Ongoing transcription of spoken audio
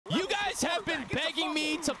guys have been begging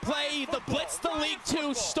me to play the Blitz the League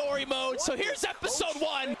 2 story mode, so here's episode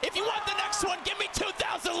 1. If you want the next one, give me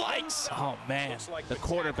 2,000 likes. Oh, man. The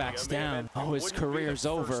quarterback's down. Oh, his career's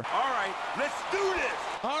over. All right, let's do this.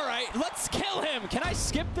 All right, let's kill him. Can I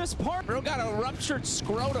skip this part? Bro got a ruptured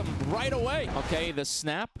scrotum right away. Okay, the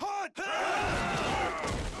snap.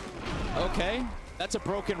 Okay, that's a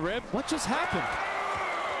broken rib. What just happened?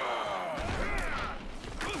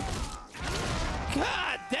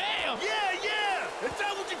 God damn! Yeah! Is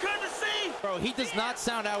that what you couldn't see? Bro, he does not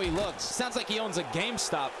sound how he looks. Sounds like he owns a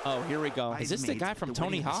GameStop. Oh, here we go. Is this the guy from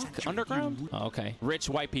Tony Hawk Underground? Oh, okay. Rich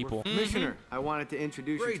white people. Commissioner, I wanted to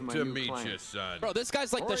introduce you to my new client. Son. Bro, this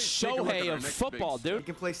guy's like the Shohei of football, dude. He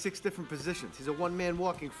can play 6 different positions. He's a one-man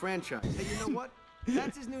walking franchise. Hey, you know what?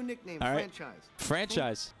 That's his new nickname, Franchise.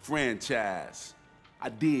 Franchise. I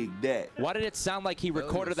dig that. Why did it sound like he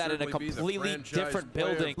recorded that in a completely different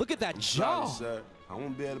building? Look at that jaw. Sir. I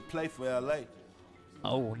won't be able to play for L.A.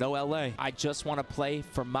 Oh, no L.A. I just want to play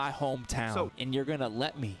for my hometown, and you're going to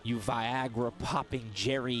let me, you Viagra-popping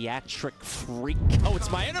geriatric freak. Oh, it's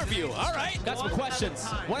my interview. All right. Got some questions.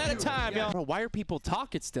 One at a time, y'all. Bro, why are people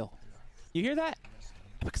talking still? You hear that?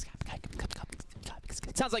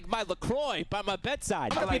 It sounds like my LaCroix by my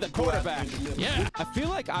bedside. I'm gonna be the quarterback. Yeah. I feel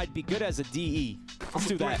like I'd be good as a DE. Let's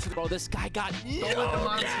do that. Bro, this guy got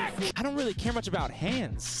I don't really care much about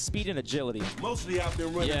hands, speed, and agility. Mostly I've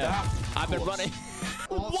been running. Yeah, I've been running.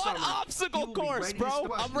 What obstacle course, bro?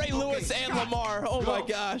 I'm Ray Lewis and Lamar. Oh my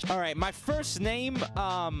gosh. All right, my first name,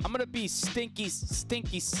 I'm gonna be Stinky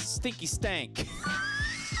Stank.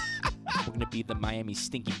 We're gonna be the Miami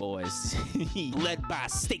Stinky Boys, led by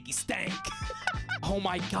Stinky Stank. Oh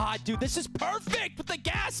my God, dude, this is perfect with the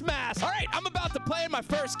gas mask. All right, I'm about to play in my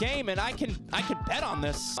first game, and I can bet on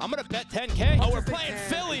this. I'm gonna bet 10K. Oh, we're playing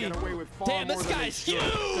Philly. Damn, this guy's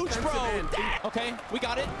huge, bro. Okay, we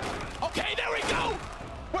got it. Okay, there we go.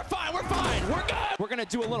 We're fine. We're good. We're gonna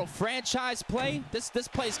do a little franchise play. This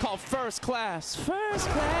play's called First Class. First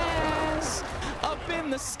Class, up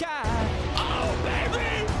in the sky. Oh,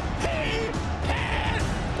 baby. He can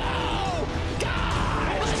go.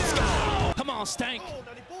 God, let's go. Come on, Stank.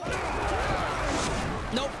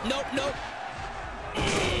 Nope.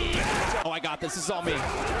 Oh, I got this. This is all me.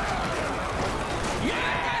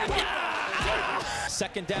 Yeah.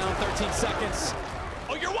 Second down, 13 seconds.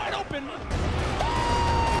 Oh, you're wide open.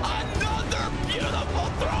 Another beautiful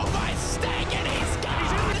throw by Stank, and he's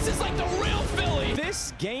gone. This is like the real Philly.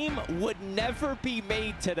 This game would never be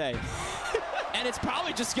made today. And it's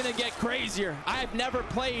probably just gonna get crazier. I have never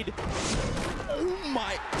played. Oh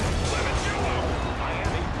my.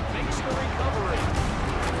 Miami makes the recovery.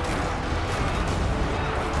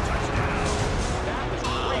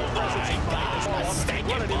 Oh my God.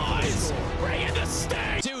 Stinky boys. Bring in the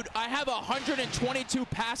Stank. Dude, I have 122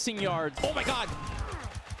 passing yards. Oh my God.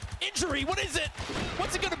 Injury. What is it?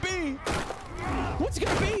 What's it gonna be? What's it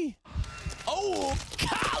gonna be? Oh,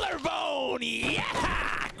 collarbone.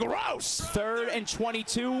 Yeah. Gross. 3rd and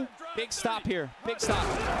 22. Big stop here. Big stop.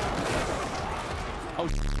 Oh.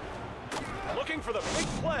 Looking for the big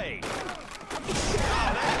play.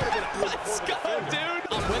 Let's go, dude.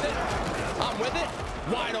 I'm with it.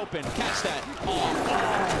 Wide open. Catch that. Oh.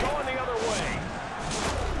 Going the other way.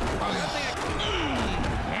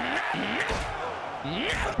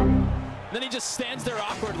 Then he just stands there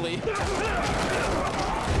awkwardly.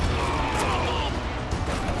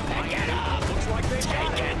 Get up! Looks like they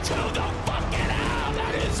take it to the fucking out.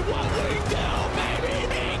 That is what we do, baby.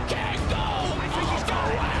 He can't go. I think he's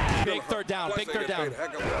going. Big third down.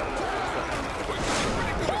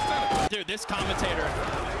 Dude, this commentator.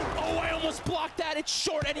 Oh, I almost blocked that. It's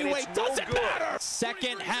short anyway. Doesn't matter.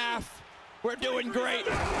 Second half. We're doing great.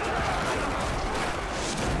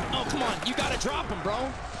 Oh, come on. You got to drop him, bro.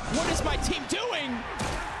 What is my team doing?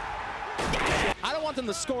 I don't want them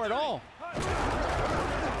to score at all.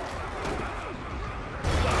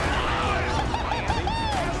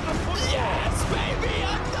 Yes, baby.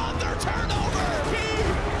 Another turnover. He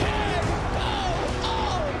can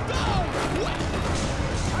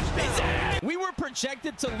go. We were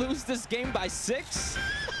projected to lose this game by 6.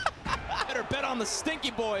 Better bet on the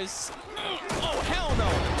Stinky Boys. Oh, hell no.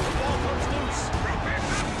 The ball comes loose.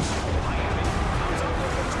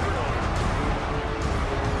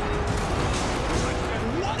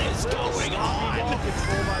 What is going on?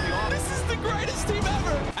 This is the greatest team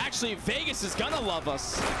ever. Actually, Vegas is gonna love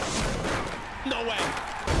us. No way.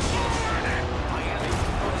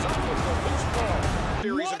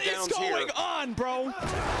 What is going on, bro?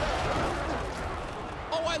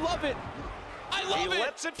 Oh, I love it. I love it. He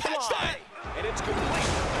lets it Catch fly. that. And it's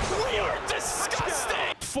complete. We are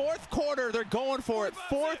disgusting. Fourth quarter, they're going for it.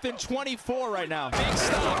 4th and 24 right now. Big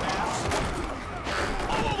stop.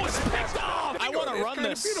 Oh, almost picked off. I want to run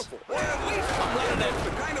this. I'm running it.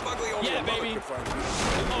 Yeah, baby.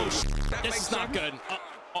 Oh, this is not good.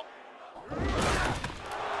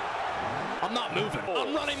 I'm not moving.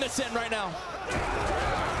 I'm running this in right now.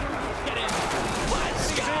 Get in.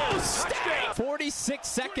 Let's go. Stay. 46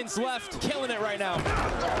 seconds left. Killing it right now.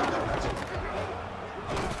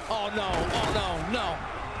 Oh, no. Oh, no.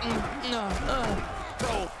 No.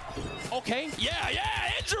 Bro. Okay. Yeah.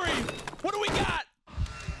 Injury. What do we got?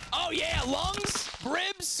 Oh, yeah. Lungs.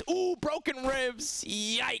 Ribs. Ooh, broken ribs.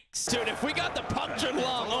 Yikes. Dude, if we got the punctured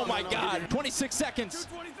lung, oh, my God. 26 seconds.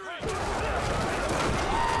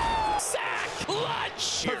 Sack.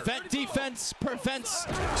 Lunch. Prevent defense. Prevents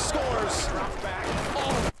scores.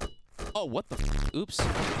 Oh, what the f? Oops.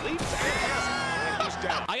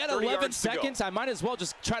 I got 11 seconds. I might as well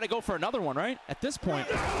just try to go for another one, right? At this point.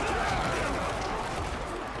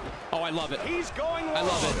 Oh, I love it. He's going long. I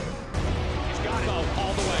love it. He's got it. Go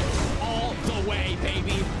all the way. All the way,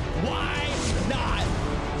 baby. Why not?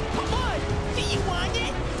 Come on. Do you want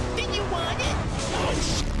it? Did you want it? Oh,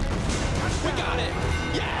 shit. We got it.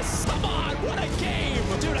 Yes. Come on. What a game.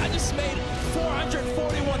 Dude, I just made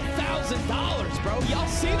 $441,000, bro. Y'all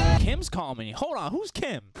see that? Kim's calling me. Hold on. Who's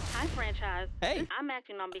Kim? Hi, franchise. Hey. I'm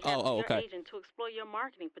acting on behalf of your agent to explore your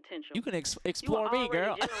marketing potential. You can explore me,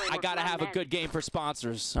 girl. I got to have a good game for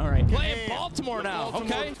sponsors. All right. Playing Baltimore now,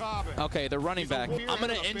 okay? Okay, the running back. I'm going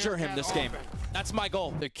to injure him this game. That's my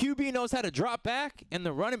goal. The QB knows how to drop back, and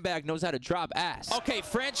the running back knows how to drop ass. Okay,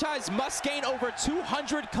 franchise must gain over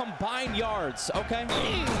 200 combined yards, okay?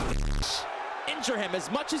 Injure him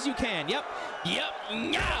as much as you can. Yep.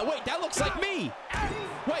 Yeah, wait, that looks like me.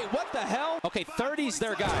 Wait, what the hell? Okay, 30's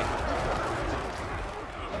their guy.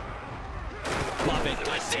 Love it.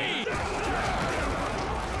 Good D.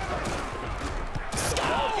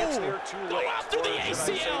 Go after the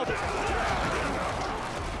ACL.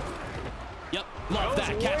 Yep, love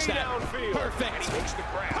that. Catch that. Perfect.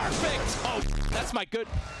 Perfect. Oh, that's my good.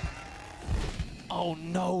 Oh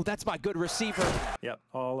no, that's my good receiver. Yep,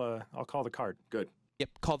 I'll call the card. Good. Yep,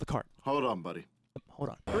 call the card. Hold on, buddy. Hold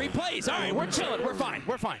on. Replays. All right, we're chilling. We're fine.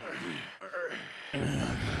 We're fine.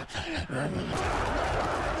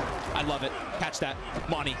 I love it. Catch that.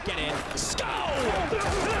 Money. Get in. Let's go!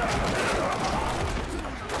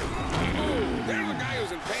 There's a guy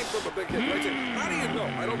who's in pain from a big hit. How do you know?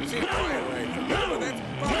 I don't see it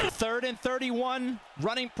right. 3rd and 31.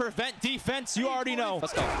 Running prevent defense. You already know.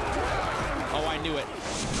 Let's go. Oh, I knew it.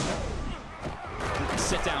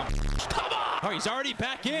 Sit down. Come on! Oh, he's already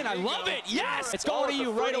back in. I love it. Yes! It's going to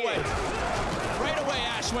you right away. Right away,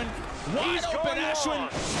 Ashwin. Wide open, Ashwin.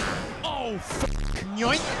 Oh, f***.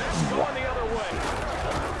 Yoink. Going the other way.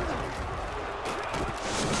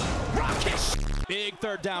 Rockish. Big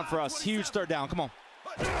 3rd down for us. Huge 3rd down. Come on.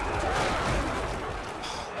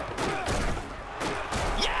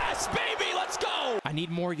 Yes, baby. Let's go. I need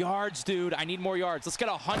more yards, dude. I need more yards. Let's get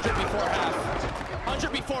 100 before half.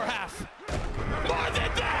 100 before half. More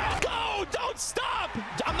than that. Go. Don't stop.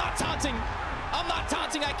 I'm not taunting. I'm not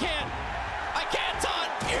taunting. I can't. I can't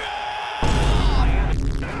taunt. Yeah.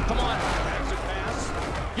 Come on.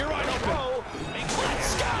 You're right open.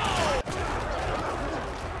 Let's go.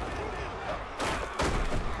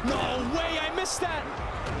 No way. I missed that.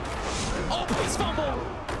 Oh, please fumble.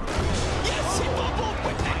 Yes, he fumbled.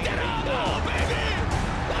 We picked it up. Oh, baby.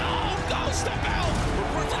 Oh, go. Step out.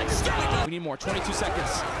 Let's go. We need more. 22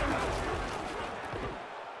 seconds.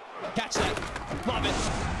 Catch that. Love it.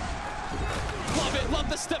 Love it. Love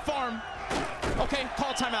the stiff arm. Okay,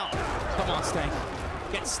 call timeout. Come on, Stank.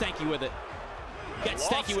 Get stanky with it. Get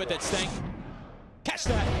stanky with it, Stank. Catch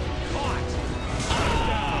that.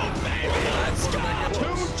 Oh, baby, let's go.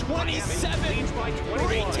 227.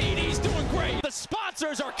 3 TDs, doing great. The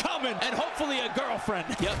sponsors are coming, and hopefully a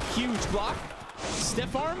girlfriend. Yep, huge block.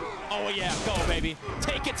 Stiff arm. Oh, yeah, go, baby.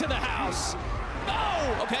 Take it to the house.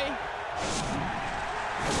 Oh, okay.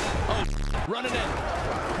 Oh, run it in.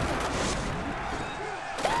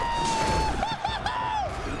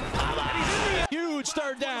 Huge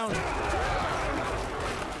 3rd down.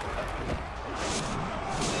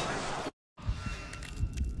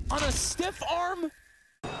 On a stiff arm?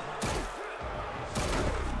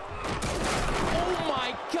 Oh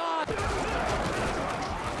my God.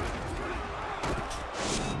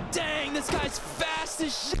 Dang, this guy's fast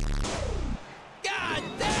as shit. God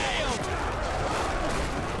damn.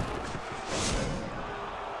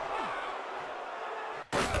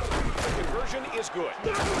 Conversion is good.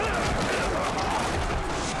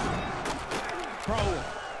 Bro.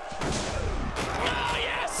 Oh,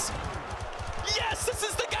 yes. Yes, this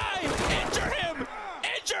is the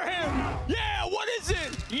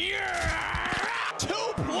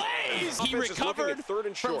Offense is looking recovered at 3rd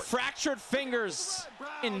and from short. fractured fingers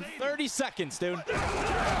in 30 seconds, dude.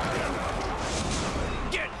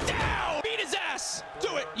 Get down! Beat his ass!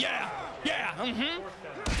 Do it! Yeah! Yeah! Mm-hmm.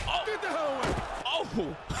 Oh! Get the hell away!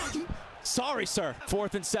 Oh! Sorry, sir.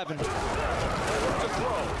 4th and 7. To throw.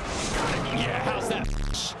 Yeah, how's that?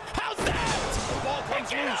 How's that? The ball comes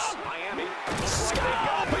Pick it loose. up. Miami.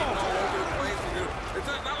 Stop! All over the place. It's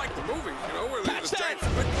not like the movies, you know, where Catch the that. Giants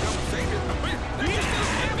split conversation.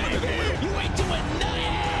 You ain't doing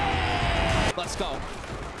nothing! Let's go.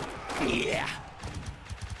 Yeah.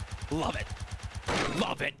 Love it.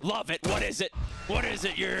 Love it. Love it. What is it? What is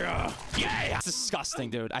it? You're, yeah! It's disgusting,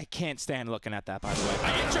 dude. I can't stand looking at that, by the way.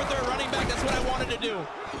 I injured their running back. That's what I wanted to do.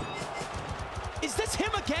 Is this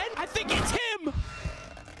him again? I think it's him!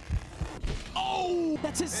 Oh!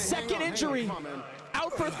 That's his second injury.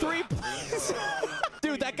 Out for 3 plays.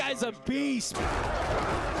 Dude, that guy's a beast.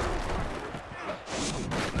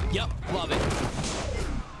 Yep, love it.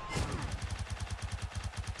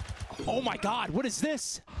 Oh my God, what is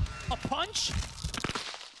this? A punch?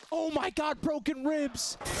 Oh my God, broken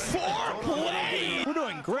ribs. 4 plays. We're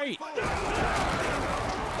doing great.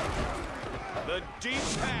 The deep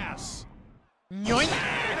pass. Yoink.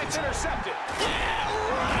 And it's intercepted.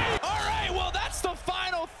 Yeah, right. All right, well, that's the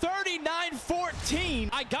final 39-14.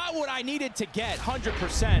 I got what I needed to get,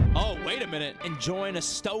 100%. Oh, wait a minute. Enjoying a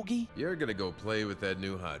stogie? You're gonna go play with that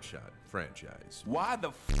new hotshot franchise. Why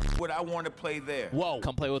the would I want to play there? Whoa,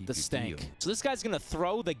 come play with the Keep it stank. deal. So this guy's gonna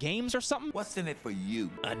throw the games or something? What's in it for you?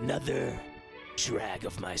 Another drag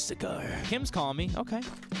of my cigar. Kim's calling me. Okay.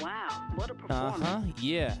 Wow, what a performance. Uh-huh.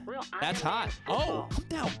 Yeah. Real That's Iron hot. Man Oh,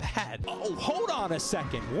 football. I'm down bad. Oh, hold on a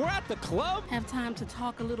second. We're at the club? Have time to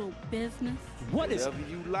talk a little business? What is... Whatever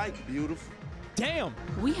you like, beautiful. Damn.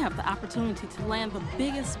 We have the opportunity to land the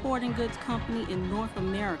biggest sporting goods company in North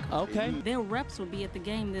America. Okay. Their reps will be at the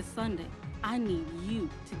game this Sunday. I need you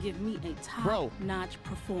to give me a top-notch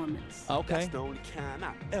performance. Okay. That's the only kind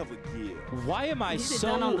I ever give. Why am I Get it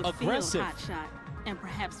done on so the aggressive? field, hotshot, and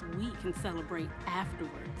perhaps we can celebrate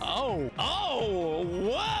afterwards. Oh. Oh.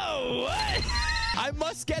 Whoa. What? I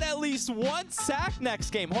must get at least 1 sack next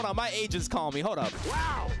game. Hold on. My agent's calling me. Hold up.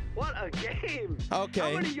 Wow, what a game. Okay.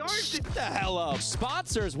 How many yards Shut the hell up.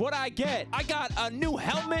 Sponsors, what I get? I got a new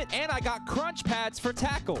helmet and I got crunch pads for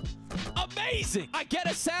tackle. Amazing. I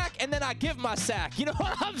get a sack and then I give my sack. You know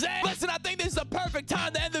what I'm saying? Listen, I think this is the perfect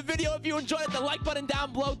time to end the video. If you enjoyed it, the like button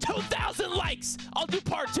down below. 2,000 likes. I'll do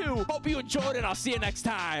part 2. Hope you enjoyed it. I'll see you next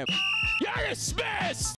time. You're dismissed.